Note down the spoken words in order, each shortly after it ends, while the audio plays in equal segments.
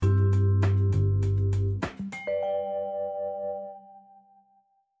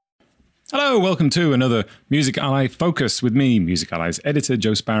Hello, welcome to another Music Ally Focus with me, Music Ally's editor,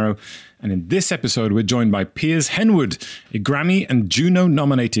 Joe Sparrow. And in this episode, we're joined by Piers Henwood, a Grammy and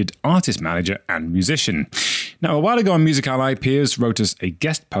Juno-nominated artist manager and musician. Now, a while ago on Music Ally, Piers wrote us a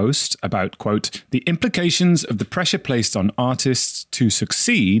guest post about, quote, the implications of the pressure placed on artists to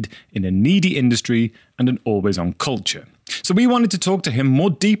succeed in a needy industry and an always-on culture. So we wanted to talk to him more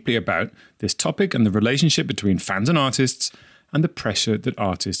deeply about this topic and the relationship between fans and artists, and the pressure that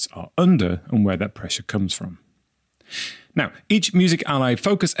artists are under and where that pressure comes from. Now, each Music Ally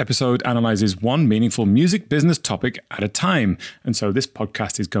Focus episode analyzes one meaningful music business topic at a time, and so this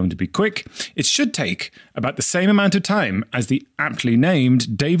podcast is going to be quick. It should take about the same amount of time as the aptly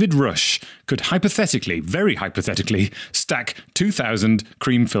named David Rush could hypothetically, very hypothetically, stack 2,000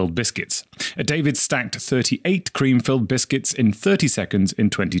 cream-filled biscuits. David stacked 38 cream-filled biscuits in 30 seconds in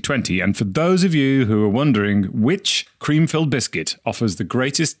 2020, and for those of you who are wondering which cream-filled biscuit offers the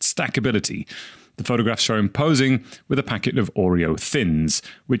greatest stackability, the photographs show him posing with a packet of Oreo Thins,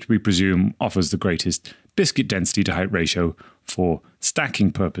 which we presume offers the greatest biscuit density to height ratio for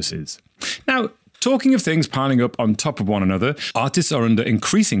stacking purposes. Now, talking of things piling up on top of one another, artists are under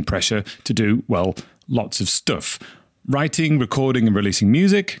increasing pressure to do, well, lots of stuff. Writing, recording and releasing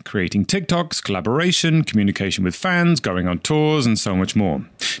music, creating TikToks, collaboration, communication with fans, going on tours and so much more.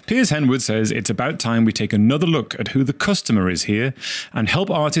 Piers Henwood says it's about time we take another look at who the customer is here and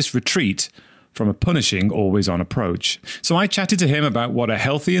help artists retreat from a punishing, always-on approach. So I chatted to him about what a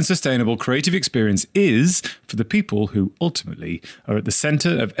healthy and sustainable creative experience is for the people who ultimately are at the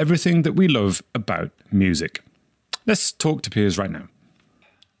centre of everything that we love about music. Let's talk to Piers right now.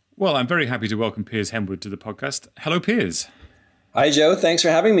 Well, I'm very happy to welcome Piers Henwood to the podcast. Hello, Piers. Hi, Joe. Thanks for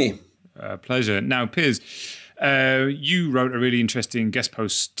having me. Pleasure. Now, Piers, you wrote a really interesting guest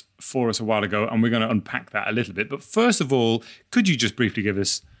post for us a while ago, and we're going to unpack that a little bit. But first of all, could you just briefly give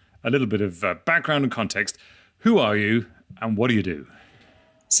us a little bit of background and context? Who are you and what do you do?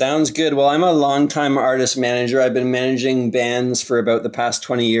 Sounds good. Well, I'm a longtime artist manager. I've been managing bands for about the past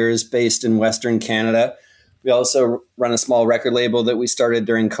 20 years based in Western Canada. We also run a small record label that we started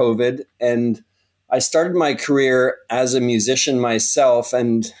during COVID. And I started my career as a musician myself.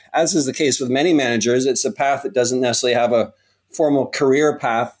 And as is the case with many managers, it's a path that doesn't necessarily have a formal career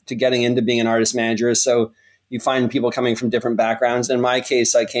path to getting into being an artist manager. So you find people coming from different backgrounds. In my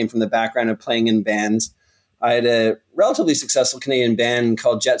case, I came from the background of playing in bands. I had a relatively successful Canadian band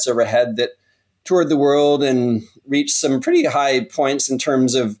called Jets Overhead that toured the world and reached some pretty high points in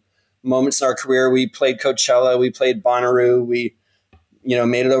terms of moments in our career. We played Coachella, we played Bonnaroo, we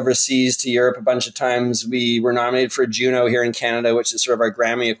made it overseas to Europe a bunch of times. We were nominated for a Juno here in Canada, which is sort of our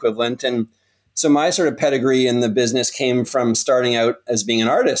Grammy equivalent. And so my sort of pedigree in the business came from starting out as being an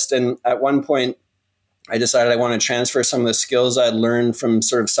artist. And at one point, I decided I want to transfer some of the skills I'd learned from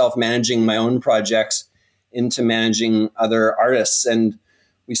sort of self-managing my own projects into managing other artists. And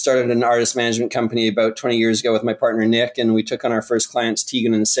we started an artist management company about 20 years ago with my partner, Nick, and we took on our first clients,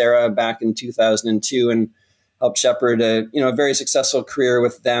 Tegan and Sarah, back in 2002 and helped shepherd a very successful career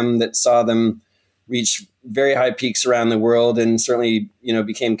with them that saw them reach very high peaks around the world and certainly,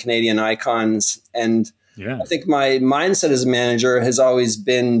 became Canadian icons. And yeah. I think my mindset as a manager has always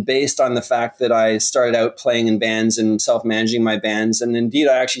been based on the fact that I started out playing in bands and self-managing my bands. And indeed,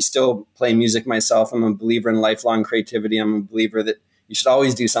 I actually still play music myself. I'm a believer in lifelong creativity. I'm a believer that you should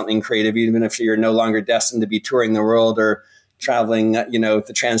always do something creative, even if you're no longer destined to be touring the world or traveling,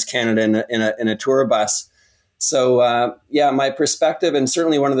 the Trans-Canada in a tour bus. So, my perspective, and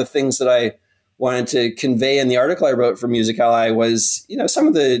certainly one of the things that I wanted to convey in the article I wrote for Music Ally was, some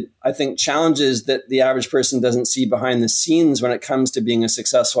of the, I think, challenges that the average person doesn't see behind the scenes when it comes to being a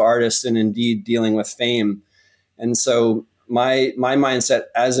successful artist and indeed dealing with fame. And so my mindset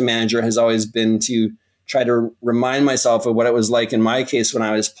as a manager has always been to try to remind myself of what it was like in my case when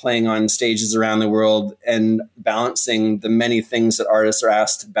I was playing on stages around the world and balancing the many things that artists are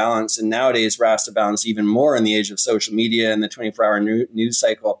asked to balance. And nowadays we're asked to balance even more in the age of social media and the 24-hour news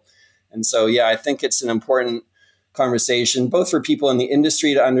cycle. And so, I think it's an important conversation, both for people in the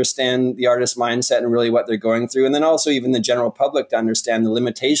industry to understand the artist mindset and really what they're going through, and then also even the general public to understand the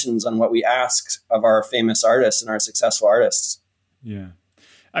limitations on what we ask of our famous artists and our successful artists. Yeah.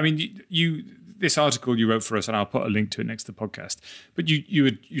 I mean, this article you wrote for us, and I'll put a link to it next to the podcast, but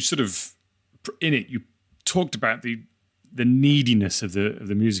you sort of, in it, you talked about the neediness of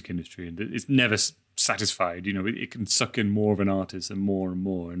the music industry, and that it's never satisfied. It can suck in more of an artist and more,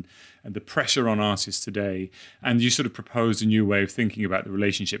 and the pressure on artists today. And you sort of proposed a new way of thinking about the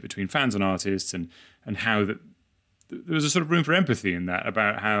relationship between fans and artists, and how that there was a sort of room for empathy in that,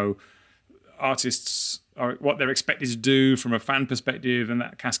 about how artists are what they're expected to do from a fan perspective, and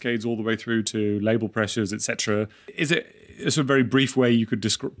that cascades all the way through to label pressures, etc. Is it a sort of very brief way you could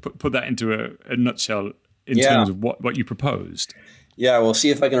put that into a nutshell in terms of what you proposed? Yeah, we'll see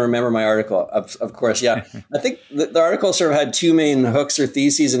if I can remember my article. Of course, yeah. I think the article sort of had two main hooks or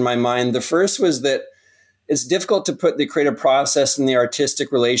theses in my mind. The first was that it's difficult to put the creative process and the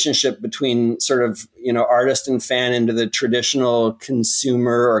artistic relationship between sort of, artist and fan into the traditional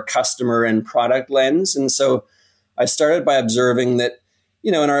consumer or customer and product lens. And so I started by observing that,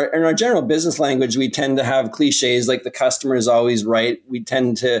 in our general business language, we tend to have cliches like the customer is always right. We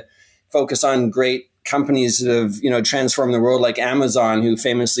tend to focus on great companies that have, transformed the world, like Amazon, who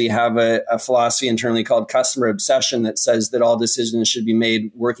famously have a philosophy internally called customer obsession that says that all decisions should be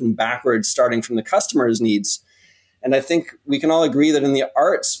made working backwards, starting from the customer's needs. And I think we can all agree that in the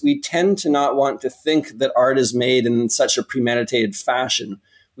arts, we tend to not want to think that art is made in such a premeditated fashion.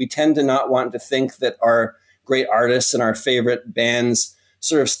 We tend to not want to think that our great artists and our favorite bands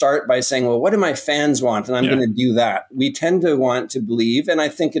sort of start by saying, well, what do my fans want? And I'm going to do that. We tend to want to believe, and I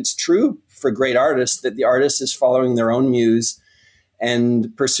think it's true for great artists, that the artist is following their own muse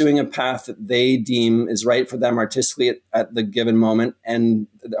and pursuing a path that they deem is right for them artistically at the given moment. And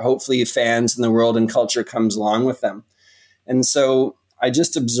hopefully fans in the world and culture comes along with them. And so I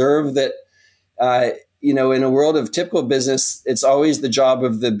just observe that, in a world of typical business, it's always the job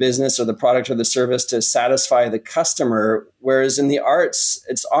of the business or the product or the service to satisfy the customer. Whereas in the arts,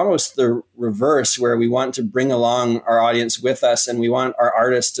 it's almost the reverse, where we want to bring along our audience with us and we want our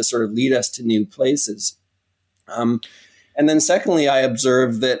artists to sort of lead us to new places. And then secondly, I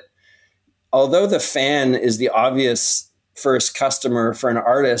observe that although the fan is the obvious first customer for an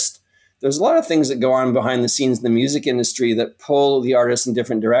artist, there's a lot of things that go on behind the scenes in the music industry that pull the artist in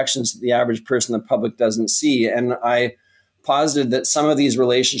different directions that the average person, the public, doesn't see. And I posited that some of these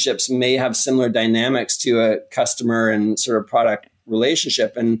relationships may have similar dynamics to a customer and sort of product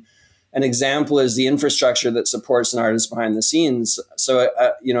relationship. And an example is the infrastructure that supports an artist behind the scenes. So,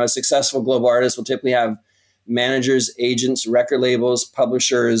 a successful global artist will typically have managers, agents, record labels,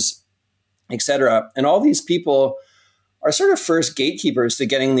 publishers, etc. And all these people are sort of first gatekeepers to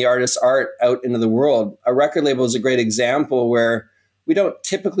getting the artist's art out into the world. A record label is a great example where we don't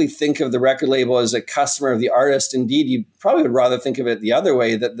typically think of the record label as a customer of the artist. Indeed, you probably would rather think of it the other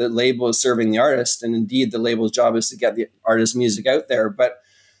way, that the label is serving the artist. And indeed, the label's job is to get the artist's music out there. But,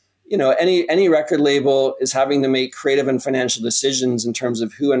 any record label is having to make creative and financial decisions in terms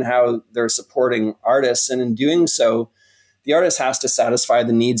of who and how they're supporting artists. And in doing so, the artist has to satisfy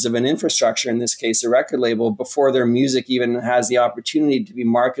the needs of an infrastructure, in this case, a record label, before their music even has the opportunity to be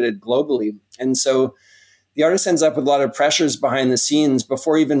marketed globally. And so the artist ends up with a lot of pressures behind the scenes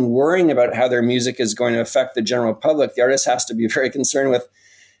before even worrying about how their music is going to affect the general public. The artist has to be very concerned with,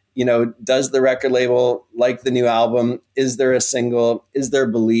 does the record label like the new album? Is there a single? Is there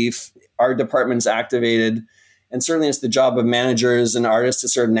belief? Are departments activated? And certainly it's the job of managers and artists to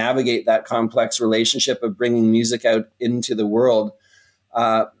sort of navigate that complex relationship of bringing music out into the world.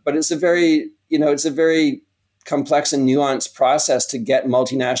 But it's a very complex and nuanced process to get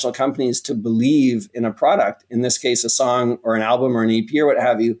multinational companies to believe in a product, in this case, a song or an album or an EP or what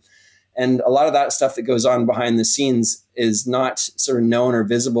have you. And a lot of that stuff that goes on behind the scenes is not sort of known or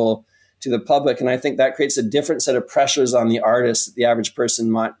visible to the public. And I think that creates a different set of pressures on the artist that the average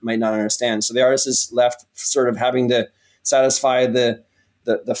person might not understand. So the artist is left sort of having to satisfy the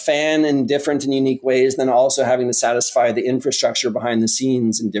fan in different and unique ways, then also having to satisfy the infrastructure behind the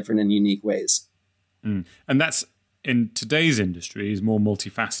scenes in different and unique ways. And that's, in today's industry, is more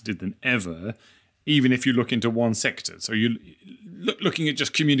multifaceted than ever, even if you look into one sector. So you looking at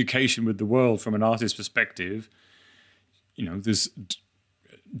just communication with the world from an artist's perspective, there's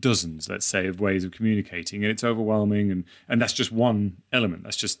dozens, let's say, of ways of communicating, and it's overwhelming, and that's just one element.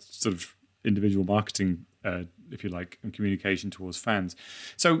 That's just sort of individual marketing, if you like, and communication towards fans.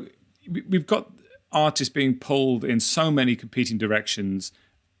 So we've got artists being pulled in so many competing directions,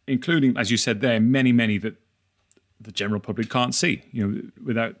 including, as you said there, many that the general public can't see,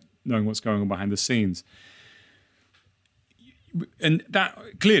 without knowing what's going on behind the scenes. And that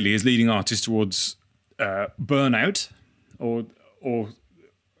clearly is leading artists towards burnout, or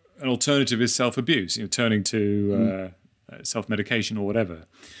an alternative is self-abuse, turning to self-medication or whatever.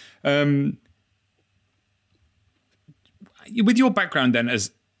 With your background then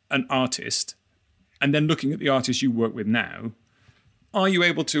as an artist, and then looking at the artists you work with now, are you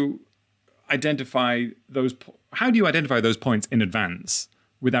able to identify those? How do you identify those points in advance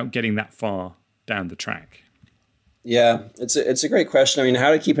without getting that far down the track? Yeah, it's a great question. I mean,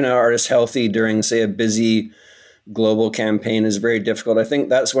 how to keep an artist healthy during, say, a busy global campaign is very difficult. I think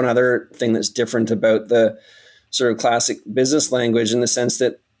that's one other thing that's different about the sort of classic business language, in the sense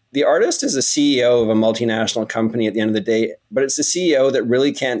that the artist is a CEO of a multinational company at the end of the day, but it's the CEO that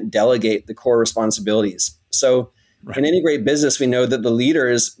really can't delegate the core responsibilities. So in any great business, we know that the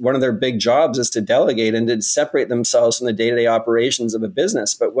leaders, one of their big jobs is to delegate and to separate themselves from the day-to-day operations of a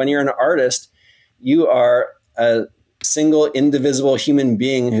business. But when you're an artist, you are a single indivisible human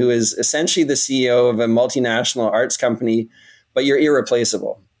being who is essentially the CEO of a multinational arts company, but you're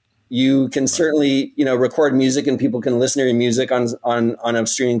irreplaceable. You can certainly, record music and people can listen to your music on a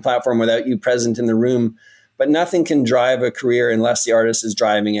streaming platform without you present in the room, but nothing can drive a career unless the artist is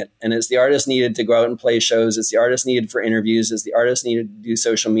driving it. And it's the artist needed to go out and play shows. It's the artist needed for interviews. It's the artist needed to do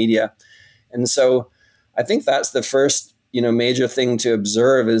social media. And so I think that's the first, major thing to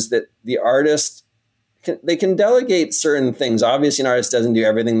observe, is that the artist, they can delegate certain things. Obviously, an artist doesn't do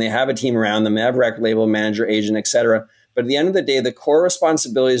everything. They have a team around them. They have a record label, manager, agent, etc. But at the end of the day, the core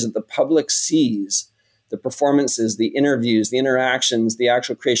responsibilities that the public sees, the performances, the interviews, the interactions, the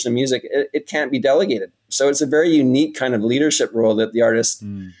actual creation of music, it can't be delegated. So it's a very unique kind of leadership role that the artist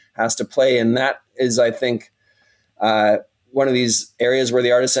has to play. And that is, I think, one of these areas where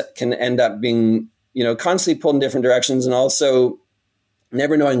the artist can end up being, constantly pulled in different directions, and also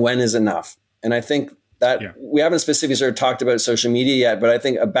never knowing when is enough. And I think that we haven't specifically sort of talked about social media yet, but I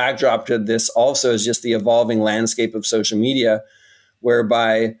think a backdrop to this also is just the evolving landscape of social media,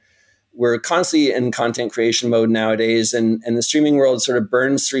 whereby we're constantly in content creation mode nowadays, and the streaming world sort of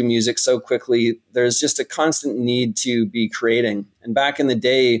burns through music so quickly. There's just a constant need to be creating. And back in the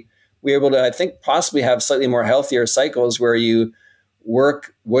day, we were able to, I think, possibly have slightly more healthier cycles where you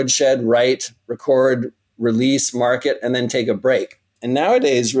work, woodshed, write, record, release, market, and then take a break. And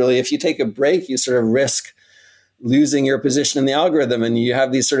nowadays, really, if you take a break, you sort of risk losing your position in the algorithm, and you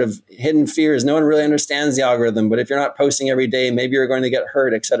have these sort of hidden fears. No one really understands the algorithm, but if you're not posting every day, maybe you're going to get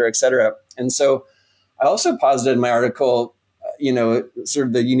hurt, et cetera, et cetera. And so I also posited in my article, sort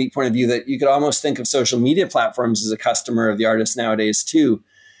of the unique point of view that you could almost think of social media platforms as a customer of the artist nowadays too.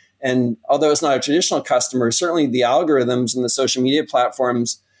 And although it's not a traditional customer, certainly the algorithms and the social media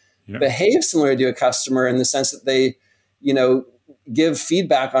platforms behave similar to a customer, in the sense that they, give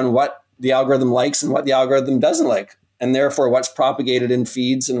feedback on what the algorithm likes and what the algorithm doesn't like, and therefore what's propagated in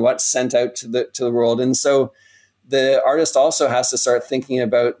feeds and what's sent out to the world. And so the artist also has to start thinking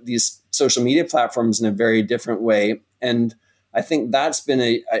about these social media platforms in a very different way. And I think that's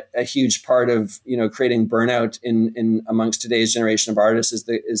been a huge part of, creating burnout in amongst today's generation of artists,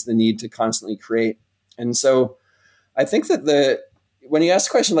 is the need to constantly create. And so I think that when you ask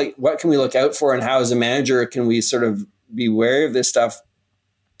the question, like, what can we look out for, and how as a manager can we sort of be wary of this stuff,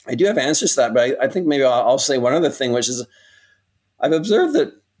 I do have answers to that, but I think maybe I'll say one other thing, which is I've observed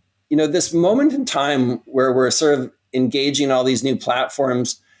that, this moment in time where we're sort of engaging all these new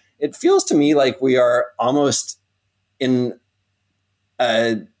platforms, it feels to me like we are almost in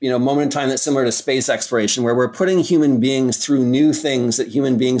a moment in time that's similar to space exploration, where we're putting human beings through new things that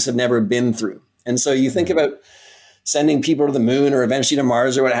human beings have never been through. And so you think about sending people to the moon or eventually to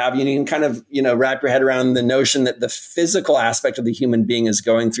Mars or what have you, and you can kind of, wrap your head around the notion that the physical aspect of the human being is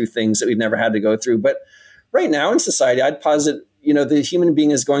going through things that we've never had to go through. But right now in society, I'd posit, the human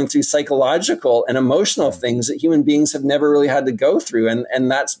being is going through psychological and emotional things that human beings have never really had to go through. And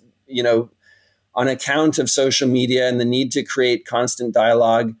that's, on account of social media and the need to create constant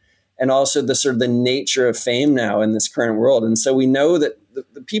dialogue, and also the sort of the nature of fame now in this current world. And so we know that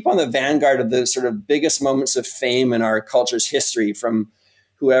the people on the vanguard of the sort of biggest moments of fame in our culture's history, from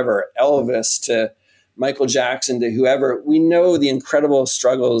whoever, Elvis to Michael Jackson to whoever, we know the incredible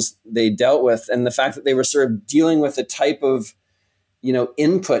struggles they dealt with, and the fact that they were sort of dealing with a type of,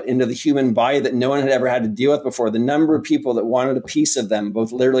 input into the human body that no one had ever had to deal with before. The number of people that wanted a piece of them,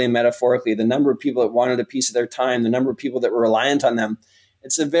 both literally and metaphorically, the number of people that wanted a piece of their time, the number of people that were reliant on them.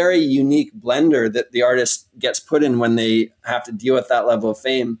 It's a very unique blender that the artist gets put in when they have to deal with that level of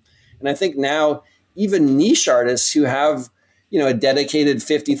fame. And I think now even niche artists who have, a dedicated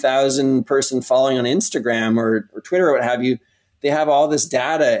 50,000 person following on Instagram or Twitter or what have you, they have all this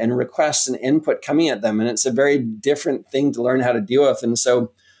data and requests and input coming at them. And it's a very different thing to learn how to deal with. And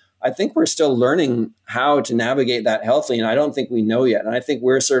so I think we're still learning how to navigate that healthily. And I don't think we know yet. And I think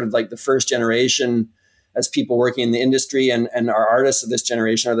we're sort of like the first generation, as people working in the industry, and our artists of this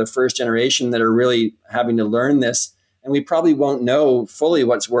generation are the first generation that are really having to learn this. And we probably won't know fully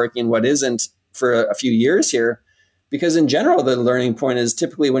what's working, what isn't, for a few years here, because in general, the learning point is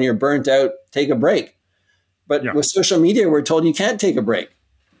typically when you're burnt out, take a break. But with social media, we're told you can't take a break.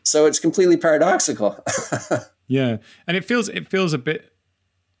 So it's completely paradoxical. Yeah. And it feels a bit,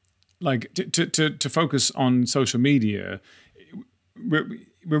 like to focus on social media, we're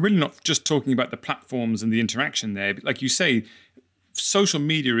really not just talking about the platforms and the interaction there. But like you say, social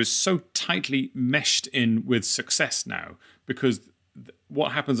media is so tightly meshed in with success now, because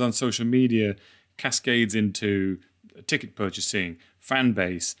what happens on social media cascades into ticket purchasing, fan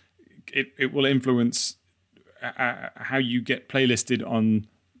base. It will influence how you get playlisted on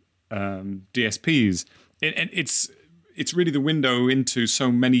DSPs. It's really the window into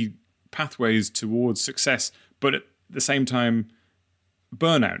so many pathways towards success, but at the same time,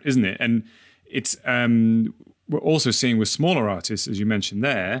 burnout, isn't it? And it's we're also seeing with smaller artists, as you mentioned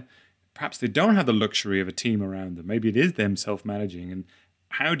there, perhaps they don't have the luxury of a team around them. Maybe it is them self-managing. And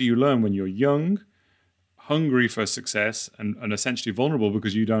how do you learn when you're young, hungry for success, and essentially vulnerable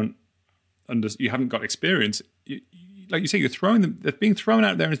because you haven't got experience? Like you say, they're being thrown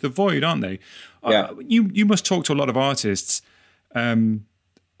out there into the void, aren't they? Yeah. You must talk to a lot of artists.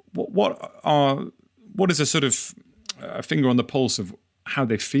 What is a sort of a finger on the pulse of how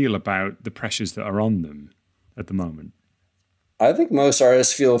they feel about the pressures that are on them at the moment? I think most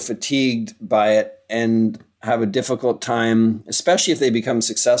artists feel fatigued by it and have a difficult time, especially if they become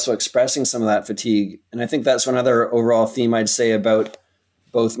successful, expressing some of that fatigue. And I think that's one other overall theme I'd say about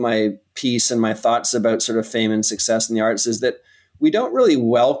both my piece and my thoughts about sort of fame and success in the arts, is that we don't really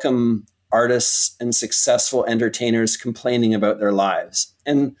welcome artists and successful entertainers complaining about their lives.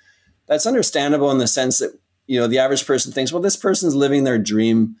 And that's understandable in the sense that, the average person thinks, well, this person's living their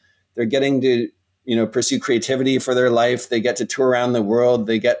dream. They're getting to, pursue creativity for their life. They get to tour around the world.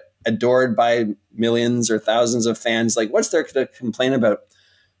 They get adored by millions or thousands of fans. Like, what's there to complain about?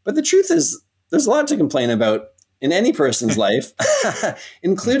 But the truth is, there's a lot to complain about in any person's life,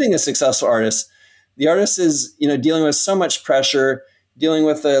 including a successful artist. The artist is, dealing with so much pressure, dealing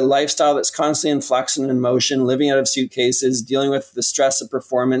with a lifestyle that's constantly in flux and in motion, living out of suitcases, dealing with the stress of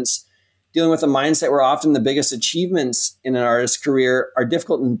performance, dealing with a mindset where often the biggest achievements in an artist's career are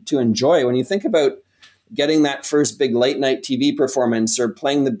difficult to enjoy. When you think about getting that first big late night TV performance or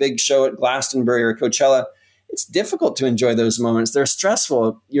playing the big show at Glastonbury or Coachella, it's difficult to enjoy those moments. They're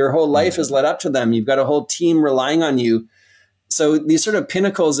stressful. Your whole life has led up to them. You've got a whole team relying on you. So these sort of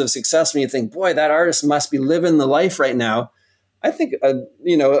pinnacles of success, when you think, boy, that artist must be living the life right now, I think, a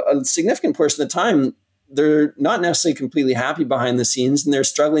significant portion of the time, they're not necessarily completely happy behind the scenes, and they're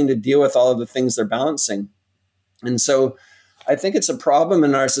struggling to deal with all of the things they're balancing. And so I think it's a problem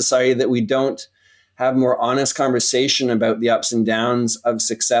in our society that we don't have more honest conversation about the ups and downs of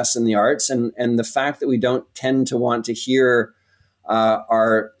success in the arts, and the fact that we don't tend to want to hear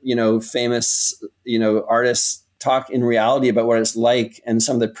our famous artists talk in reality about what it's like and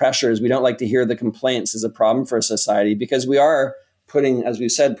some of the pressures. We don't like to hear the complaints is a problem for society, because we are putting, as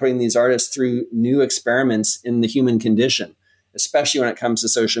we've said, putting these artists through new experiments in the human condition, especially when it comes to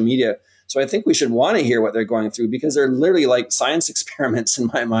social media. So I think we should want to hear what they're going through, because they're literally like science experiments in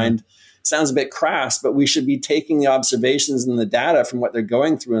my mind. Sounds a bit crass, but we should be taking the observations and the data from what they're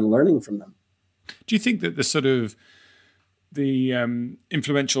going through and learning from them. Do you think that the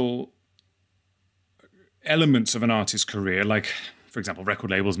influential elements of an artist's career, like, for example,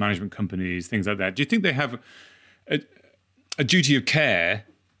 record labels, management companies, things like that, do you think they have a duty of care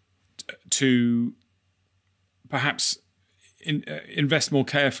to perhaps invest more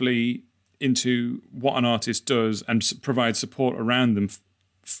carefully into what an artist does and provide support around them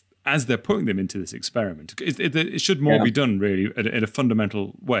as they're putting them into this experiment? It should more be done, really, in a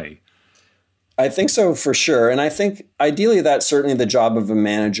fundamental way. I think so, for sure. And I think ideally that's certainly the job of a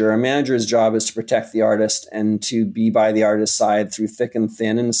manager. A manager's job is to protect the artist and to be by the artist's side through thick and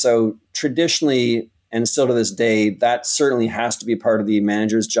thin. And so traditionally, and still to this day, that certainly has to be part of the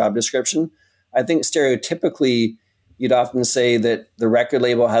manager's job description. I think stereotypically, you'd often say that the record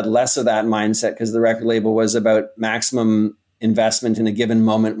label had less of that mindset, because the record label was about maximum investment in a given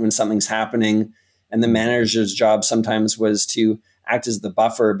moment when something's happening. And the manager's job sometimes was to act as the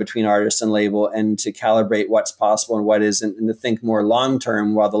buffer between artist and label and to calibrate what's possible and what isn't, and to think more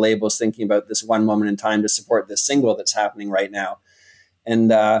long-term while the label is thinking about this one moment in time to support this single that's happening right now.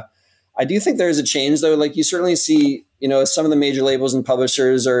 And I do think there's a change, though. Like, you certainly see, some of the major labels and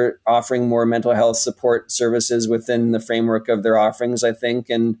publishers are offering more mental health support services within the framework of their offerings, I think.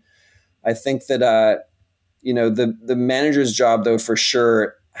 And I think that, the manager's job, though, for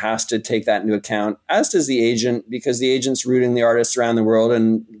sure has to take that into account, as does the agent, because the agent's rooting the artists around the world.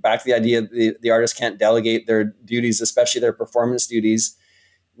 And back to the idea that the artist can't delegate their duties, especially their performance duties.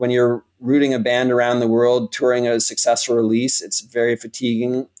 When you're rooting a band around the world, touring a successful release, it's very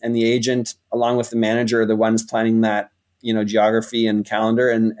fatiguing. And the agent, along with the manager, are the ones planning that, geography and calendar.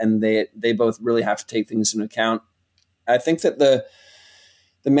 And they both really have to take things into account. I think that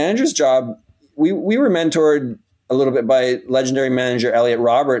the manager's job, we were mentored a little bit by legendary manager Elliot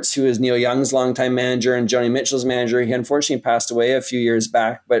Roberts, who is Neil Young's longtime manager and Joni Mitchell's manager. He unfortunately passed away a few years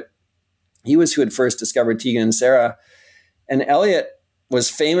back, but he was who had first discovered Tegan and Sarah. And Elliot was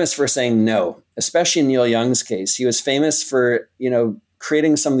famous for saying no, especially in Neil Young's case. He was famous for,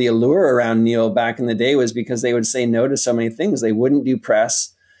 creating some of the allure around Neil back in the day was because they would say no to so many things. They wouldn't do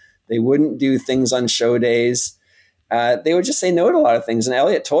press. They wouldn't do things on show days. They would just say no to a lot of things. And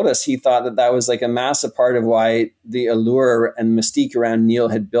Elliot told us he thought that was like a massive part of why the allure and mystique around Neil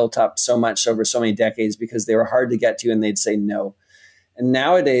had built up so much over so many decades, because they were hard to get to and they'd say no. And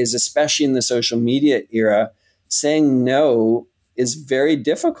nowadays, especially in the social media era, saying no is very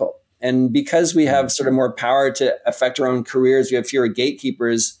difficult. And because we have sort of more power to affect our own careers, we have fewer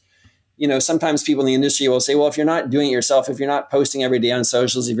gatekeepers. Sometimes people in the industry will say, well, if you're not doing it yourself, if you're not posting every day on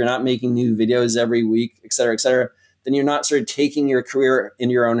socials, if you're not making new videos every week, et cetera, then you're not sort of taking your career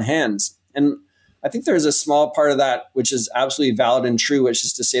in your own hands. And I think there's a small part of that, which is absolutely valid and true, which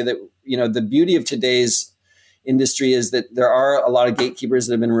is to say that, the beauty of today's industry is that there are a lot of gatekeepers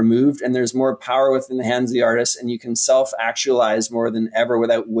that have been removed, and there's more power within the hands of the artist, and you can self-actualize more than ever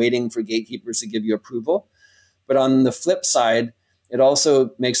without waiting for gatekeepers to give you approval. But on the flip side, it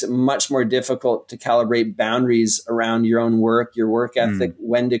also makes it much more difficult to calibrate boundaries around your own work, your work ethic,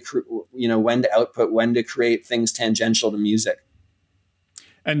 when to output, when to create things tangential to music.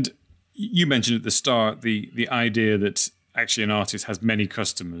 And you mentioned at the start the idea that actually an artist has many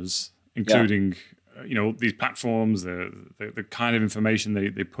customers, including these platforms, the kind of information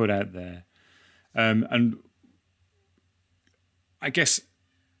they put out there, and I guess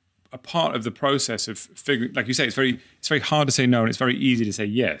a part of the process of figuring, like you say, it's very hard to say no and it's very easy to say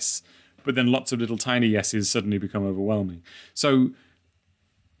yes, but then lots of little tiny yeses suddenly become overwhelming. So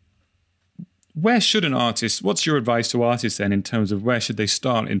what's your advice to artists then in terms of where should they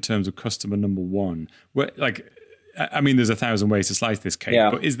start in terms of customer number one? There's 1,000 ways to slice this cake,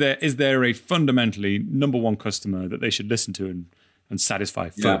 but is there a fundamentally number one customer that they should listen to and satisfy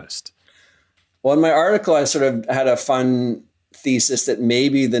first? Well, in my article, I sort of had a fun thesis that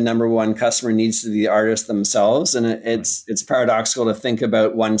maybe the number one customer needs to be the artist themselves. And it's paradoxical to think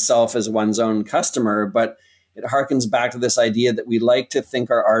about oneself as one's own customer, but it harkens back to this idea that we like to think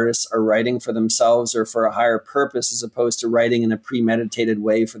our artists are writing for themselves or for a higher purpose, as opposed to writing in a premeditated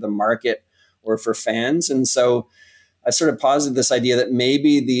way for the market or for fans. And so I sort of posited this idea that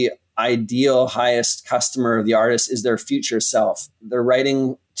maybe the ideal highest customer of the artist is their future self. They're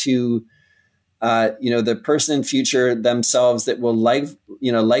writing to the person in future themselves that will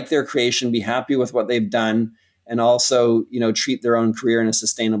like their creation, be happy with what they've done, and also, treat their own career in a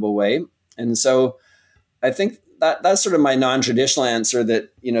sustainable way. And so I think that's sort of my non-traditional answer, that,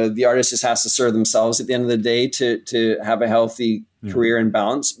 the artist just has to serve themselves at the end of the day to have a healthy career and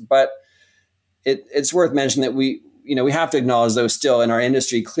balance. But it's worth mentioning that we have to acknowledge, though, still in our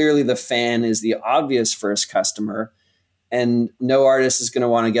industry, clearly the fan is the obvious first customer. And no artist is going to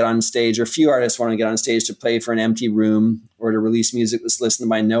want to get on stage, or few artists want to get on stage to play for an empty room or to release music that's listened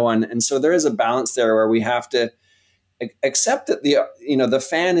by no one. And so there is a balance there where we have to accept that the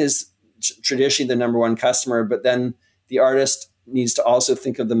fan is traditionally the number one customer, but then the artist needs to also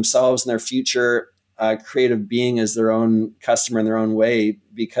think of themselves and their future creative being as their own customer in their own way,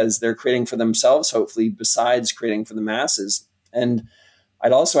 because they're creating for themselves, hopefully, besides creating for the masses. And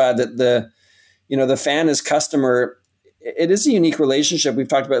I'd also add that the fan as customer, it is a unique relationship. We've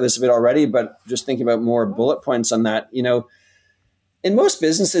talked about this a bit already, but just thinking about more bullet points on that, in most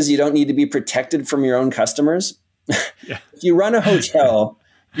businesses, you don't need to be protected from your own customers. Yeah. If you run a hotel,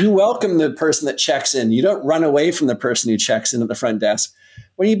 you welcome the person that checks in. You don't run away from the person who checks in at the front desk.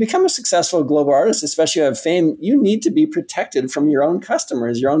 When you become a successful global artist, especially if you have fame, you need to be protected from your own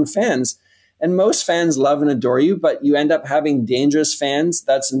customers, your own fans. And most fans love and adore you, but you end up having dangerous fans.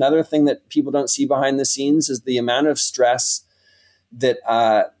 That's another thing that people don't see behind the scenes, is the amount of stress that,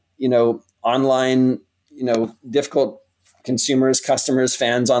 online, difficult consumers, customers,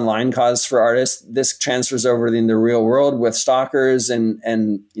 fans online cause for artists. This transfers over in the real world with stalkers and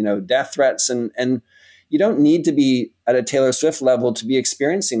death threats. And you don't need to be at a Taylor Swift level to be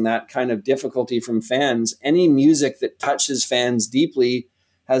experiencing that kind of difficulty from fans. Any music that touches fans deeply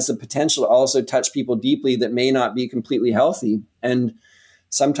has the potential to also touch people deeply that may not be completely healthy. And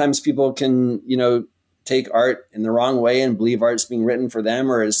sometimes people can, take art in the wrong way and believe art's being written for them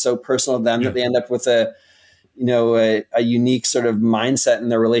or is so personal to them that they end up with a unique sort of mindset in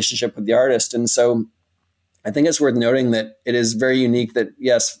their relationship with the artist. And so I think it's worth noting that it is very unique that,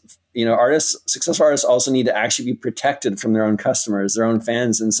 yes, successful artists also need to actually be protected from their own customers, their own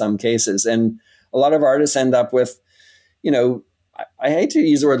fans in some cases. And a lot of artists end up with, I hate to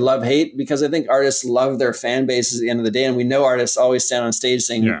use the word love hate, because I think artists love their fan bases at the end of the day. And we know artists always stand on stage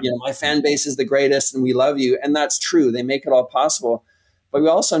saying, my fan base is the greatest and we love you. And that's true. They make it all possible. But we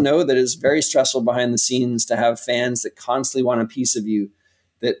also know that it's very stressful behind the scenes to have fans that constantly want a piece of you,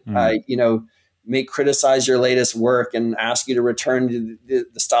 that, may criticize your latest work and ask you to return to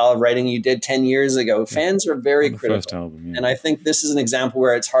the style of writing you did 10 years ago. Fans are very critical. First album, and I think this is an example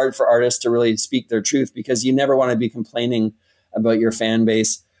where it's hard for artists to really speak their truth, because you never want to be complaining about your fan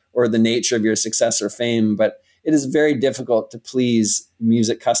base or the nature of your success or fame. But it is very difficult to please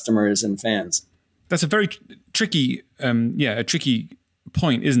music customers and fans. That's a very tricky, a tricky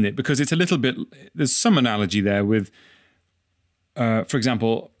point, isn't it? Because it's a little bit, there's some analogy there with, for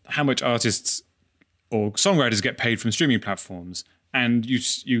example, how much artists or songwriters get paid from streaming platforms, and you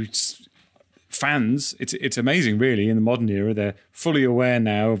fans. It's amazing, really. In the modern era, they're fully aware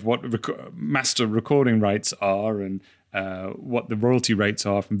now of what master recording rights are and what the royalty rates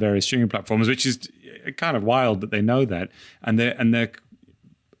are from various streaming platforms, which is kind of wild that they know that, and they're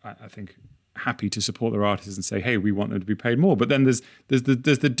I think happy to support their artists and say, hey, we want them to be paid more. But then there's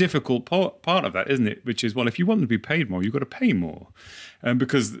the difficult part of that, isn't it? Which is, well, if you want them to be paid more, you've got to pay more,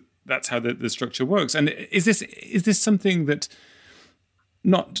 because that's how the structure works. And is this something that,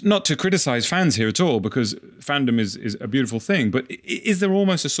 not to criticize fans here at all, because fandom is a beautiful thing, but is there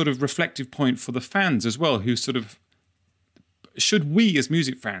almost a sort of reflective point for the fans as well, who sort of, should we as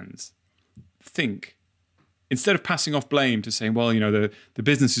music fans think, instead of passing off blame to saying, well, the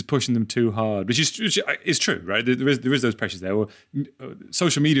business is pushing them too hard, which is true, right? There is those pressures there, or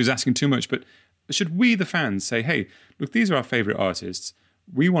social media is asking too much, but should we, the fans, say, hey, look, these are our favorite artists,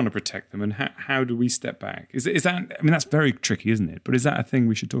 we want to protect them, and how do we step back? Is that, I mean, that's very tricky, isn't it? But is that a thing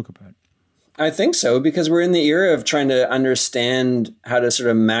we should talk about? I think so, because we're in the era of trying to understand how to sort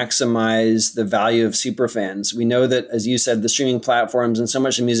of maximize the value of superfans. We know that, as you said, the streaming platforms and so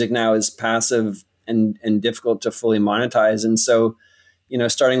much of music now is passive and difficult to fully monetize. And so,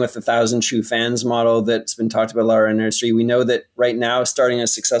 starting with the 1,000 true fans model that's been talked about a lot in our industry, we know that right now starting a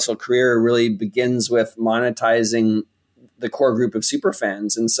successful career really begins with monetizing the core group of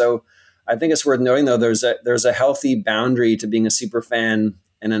superfans. And so I think it's worth noting, though, there's a healthy boundary to being a superfan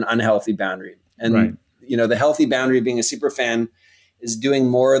and an unhealthy boundary. And, right. The healthy boundary of being a superfan is doing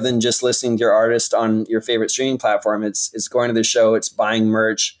more than just listening to your artist on your favorite streaming platform. It's going to the show, it's buying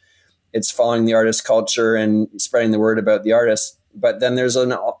merch, it's following the artist culture and spreading the word about the artist. But then there's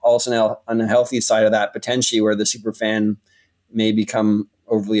also an unhealthy side of that, potentially, where the superfan may become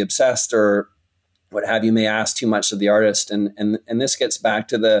overly obsessed or what have you, may ask too much of the artist. And this gets back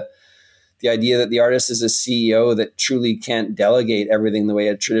to the idea that the artist is a CEO that truly can't delegate everything the way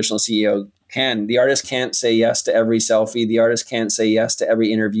a traditional CEO can. The artist can't say yes to every selfie. The artist can't say yes to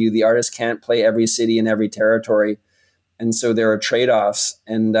every interview. The artist can't play every city and every territory. And so there are trade-offs.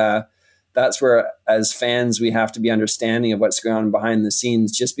 And that's where, as fans, we have to be understanding of what's going on behind the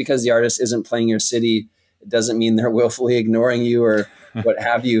scenes. Just because the artist isn't playing your city, it doesn't mean they're willfully ignoring you or what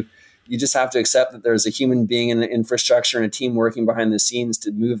have you. You just have to accept that there's a human being and an infrastructure and a team working behind the scenes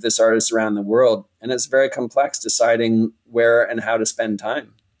to move this artist around the world. And it's very complex deciding where and how to spend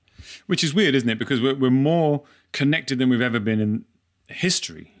time. Which is weird, isn't it? Because we're more connected than we've ever been in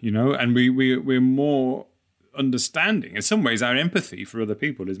history, and we're more understanding. In some ways, our empathy for other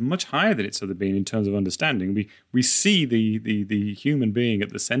people is much higher than it's ever been in terms of understanding. We see the human being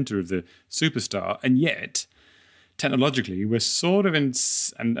at the center of the superstar, and yet technologically, we're sort of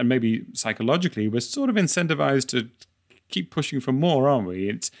and maybe psychologically, we're sort of incentivized to keep pushing for more, aren't we?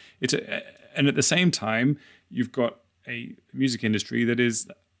 And at the same time, you've got a music industry that is,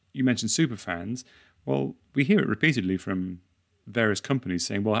 you mentioned super fans. Well, we hear it repeatedly from various companies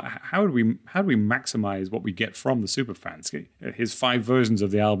saying, well, how do we maximize what we get from the super fans? Here's 5 versions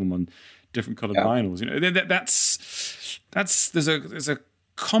of the album on different colored vinyls. There's a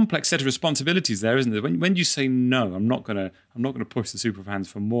complex set of responsibilities there, isn't there? When you say no, I'm not gonna push the superfans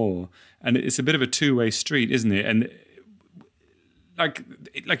for more, and it's a bit of a two-way street, isn't it? And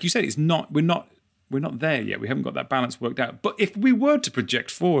like you said, we're not there yet. We haven't got that balance worked out. But if we were to project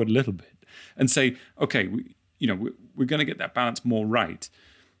forward a little bit and say, okay, we're going to get that balance more right,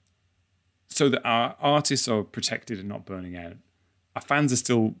 so that our artists are protected and not burning out, our fans are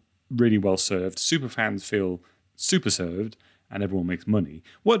still really well served, superfans feel super served, and everyone makes money.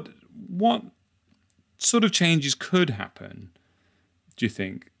 What sort of changes could happen, do you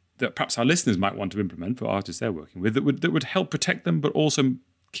think, that perhaps our listeners might want to implement for artists they're working with that would help protect them, but also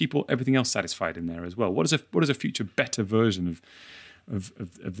keep everything else satisfied in there as well? What does a future better version of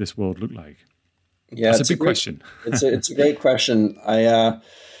this world look like? Yeah, that's a big question. It's a great question.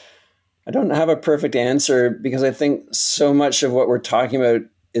 I don't have a perfect answer because I think so much of what we're talking about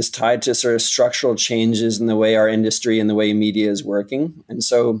is tied to sort of structural changes in the way our industry and the way media is working. And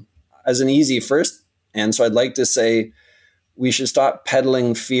so as an easy first answer, I'd like to say we should stop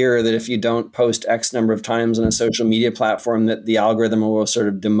peddling fear that if you don't post X number of times on a social media platform, that the algorithm will sort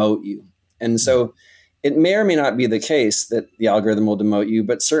of demote you. And so it may or may not be the case that the algorithm will demote you,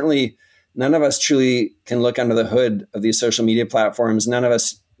 but certainly none of us truly can look under the hood of these social media platforms. None of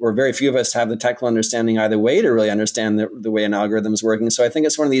us, or very few of us, have the technical understanding either way to really understand the way an algorithm is working. So I think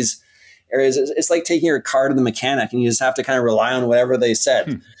it's one of these areas. It's like taking your car to the mechanic and you just have to kind of rely on whatever they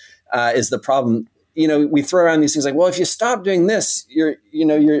said is the problem. We throw around these things like, well, if you stop doing this,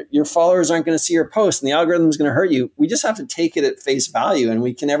 your followers aren't going to see your post and the algorithm is going to hurt you. We just have to take it at face value. And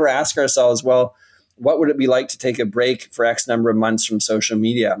we can never ask ourselves, well, what would it be like to take a break for X number of months from social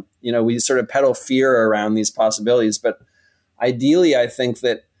media? We sort of peddle fear around these possibilities. But ideally, I think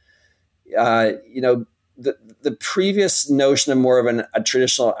that, the previous notion of more of a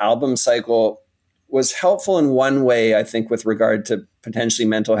traditional album cycle was helpful in one way, I think, with regard to potentially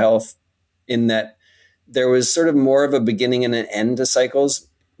mental health, in that there was sort of more of a beginning and an end to cycles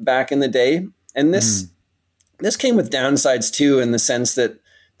back in the day. And this came with downsides too, in the sense that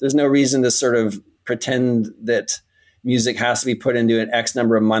there's no reason to sort of pretend that music has to be put into an X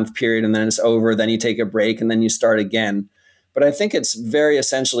number of month period and then it's over, then you take a break and then you start again. But I think it's very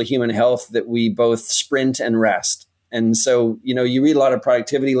essential to human health that we both sprint and rest. And so, you read a lot of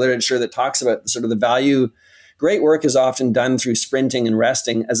productivity literature that talks about sort of the value. Great work is often done through sprinting and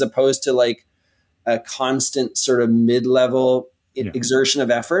resting, as opposed to like a constant sort of mid-level exertion of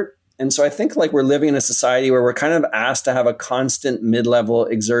effort. And so I think like we're living in a society where we're kind of asked to have a constant mid-level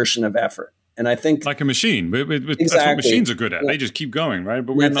exertion of effort. And I think like a machine, exactly. That's what machines are good at. Yeah. They just keep going, right?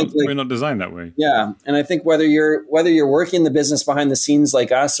 But we're not designed that way. Yeah. And I think whether you're working the business behind the scenes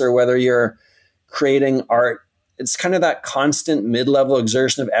like us, or whether you're creating art, it's kind of that constant mid-level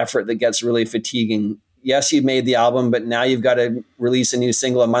exertion of effort that gets really fatiguing. Yes, you've made the album, but now you've got to release a new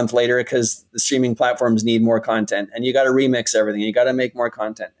single a month later because the streaming platforms need more content, and you got to remix everything. You got to make more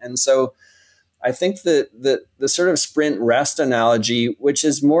content. And so I think that the sort of sprint rest analogy, which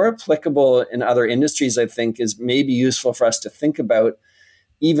is more applicable in other industries, I think is maybe useful for us to think about,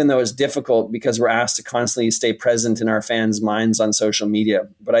 even though it's difficult because we're asked to constantly stay present in our fans' minds on social media.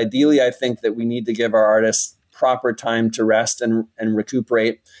 But ideally, I think that we need to give our artists proper time to rest and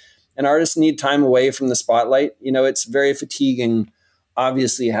recuperate. And artists need time away from the spotlight. It's very fatiguing,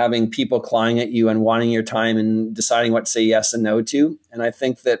 obviously, having people clawing at you and wanting your time and deciding what to say yes and no to. And I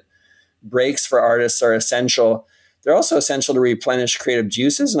think that breaks for artists are essential. They're also essential to replenish creative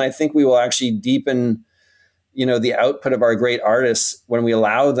juices. And I think we will actually deepen, the output of our great artists when we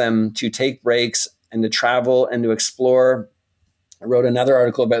allow them to take breaks and to travel and to explore. I wrote another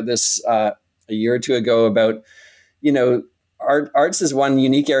article about this a year or two ago about, arts is one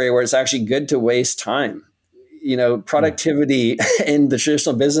unique area where it's actually good to waste time. Productivity in the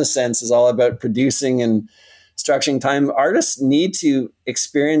traditional business sense is all about producing and structuring time. Artists need to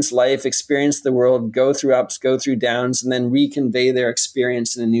experience life, experience the world, go through ups, go through downs, and then reconvey their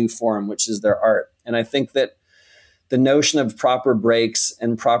experience in a new form, which is their art. And I think that the notion of proper breaks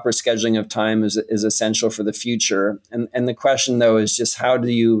and proper scheduling of time is essential for the future. And the question, though, is just how do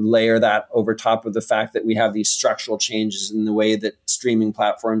you layer that over top of the fact that we have these structural changes in the way that streaming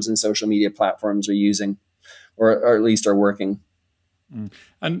platforms and social media platforms are using, or at least are working.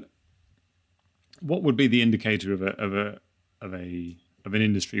 And what would be the indicator of an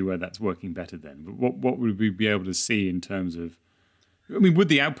industry where that's working better then? What would we be able to see in terms of, with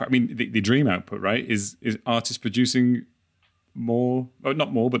the output, the dream output, right, is artists producing more, or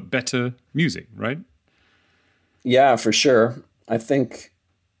not more, but better music, right? Yeah, for sure. I think,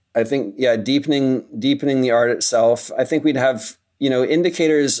 deepening the art itself. I think we'd have,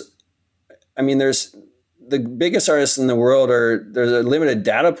 indicators. There's the biggest artists in the world there's a limited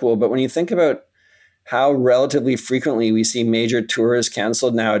data pool, but when you think about how relatively frequently we see major tours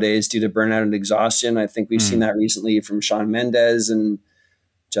canceled nowadays due to burnout and exhaustion. I think we've seen that recently from Shawn Mendes and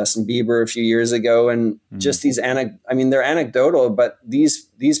Justin Bieber a few years ago. And just these, they're anecdotal, but these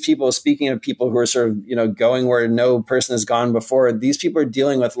people, speaking of people who are sort of, going where no person has gone before, these people are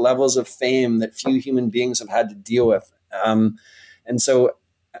dealing with levels of fame that few human beings have had to deal with. And so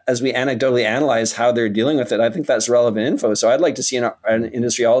as we anecdotally analyze how they're dealing with it, I think that's relevant info. So I'd like to see an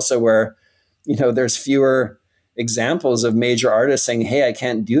industry also where, there's fewer examples of major artists saying, hey, I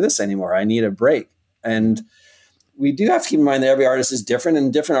can't do this anymore. I need a break. And we do have to keep in mind that every artist is different,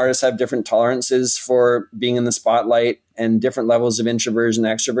 and different artists have different tolerances for being in the spotlight and different levels of introversion,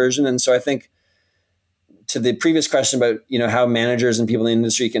 extroversion. And so I think to the previous question about, how managers and people in the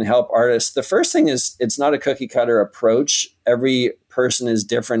industry can help artists, the first thing is it's not a cookie cutter approach. Every person is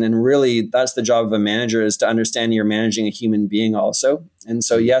different. And really, that's the job of a manager, is to understand you're managing a human being also. And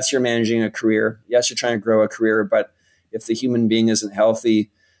so, yes, you're managing a career. Yes, you're trying to grow a career. But if the human being isn't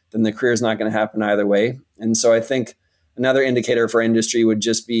healthy, then the career is not going to happen either way. And so I think another indicator for industry would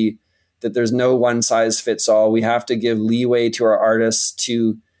just be that there's no one size fits all. We have to give leeway to our artists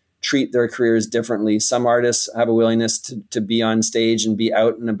to treat their careers differently. Some artists have a willingness to be on stage and be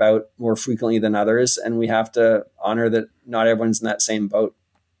out and about more frequently than others. And we have to honor that not everyone's in that same boat.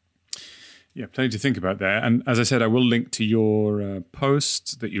 Yeah, plenty to think about there. And as I said, I will link to your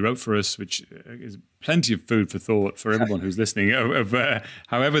post that you wrote for us, which is plenty of food for thought for everyone who's listening. Of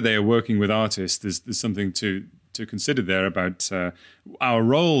however they are working with artists, there's something to consider there about our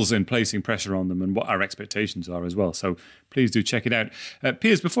roles in placing pressure on them and what our expectations are as well. So please do check it out.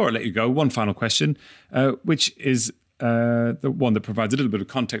 Piers, before I let you go, one final question, which is the one that provides a little bit of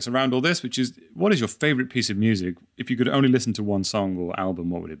context around all this, which is, what is your favorite piece of music? If you could only listen to one song or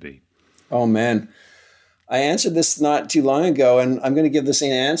album, what would it be? Oh, man. I answered this not too long ago, and I'm going to give the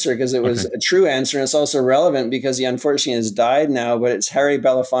same answer because it was a true answer. And it's also relevant because he unfortunately has died now, but it's Harry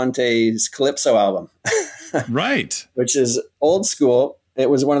Belafonte's Calypso album. Right. Which is old school. It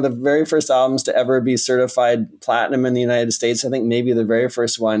was one of the very first albums to ever be certified platinum in the United States. I think maybe the very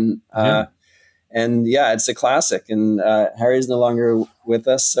first one. And yeah, it's a classic. And Harry's no longer with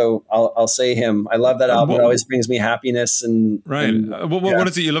us, so I'll say him. I love that album. It always brings me happiness. And right. And, what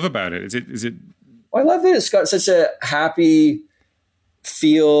is it you love about it? Is it? Well, I love that it's got such a happy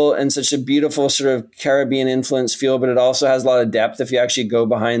feel and such a beautiful sort of Caribbean influence feel, but it also has a lot of depth. If you actually go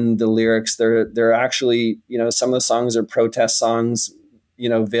behind the lyrics, they're actually, some of the songs are protest songs,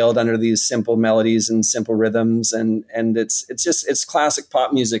 veiled under these simple melodies and simple rhythms. And it's classic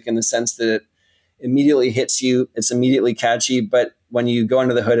pop music in the sense that it immediately hits you. It's immediately catchy, but when you go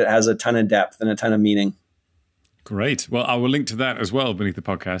under the hood, it has a ton of depth and a ton of meaning. Great. Well, I will link to that as well beneath the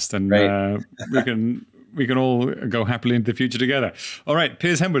podcast, and we can all go happily into the future together. All right,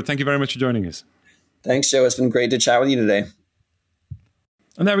 Piers Henwood, thank you very much for joining us. Thanks, Joe. It's been great to chat with you today.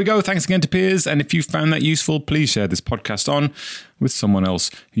 And there we go. Thanks again to Piers. And if you found that useful, please share this podcast on with someone else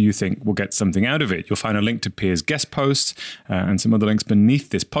who you think will get something out of it. You'll find a link to Piers' guest posts and some other links beneath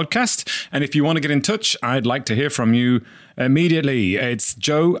this podcast. And if you want to get in touch, I'd like to hear from you immediately. It's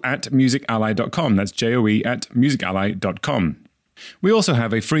joe@musically.com. That's joe@musically.com. We also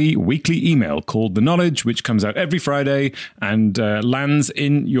have a free weekly email called The Knowledge, which comes out every Friday and lands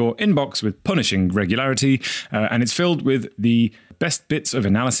in your inbox with punishing regularity. And it's filled with the best bits of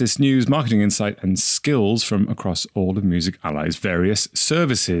analysis, news, marketing insight, and skills from across all of Music Ally's various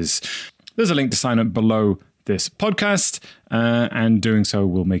services. There's a link to sign up below this podcast, and doing so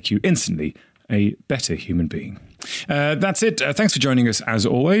will make you instantly a better human being. That's it. Thanks for joining us as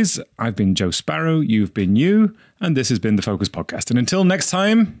always. I've been Joe Sparrow, you've been you, and this has been the Focus Podcast. And until next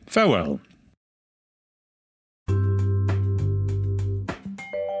time, farewell.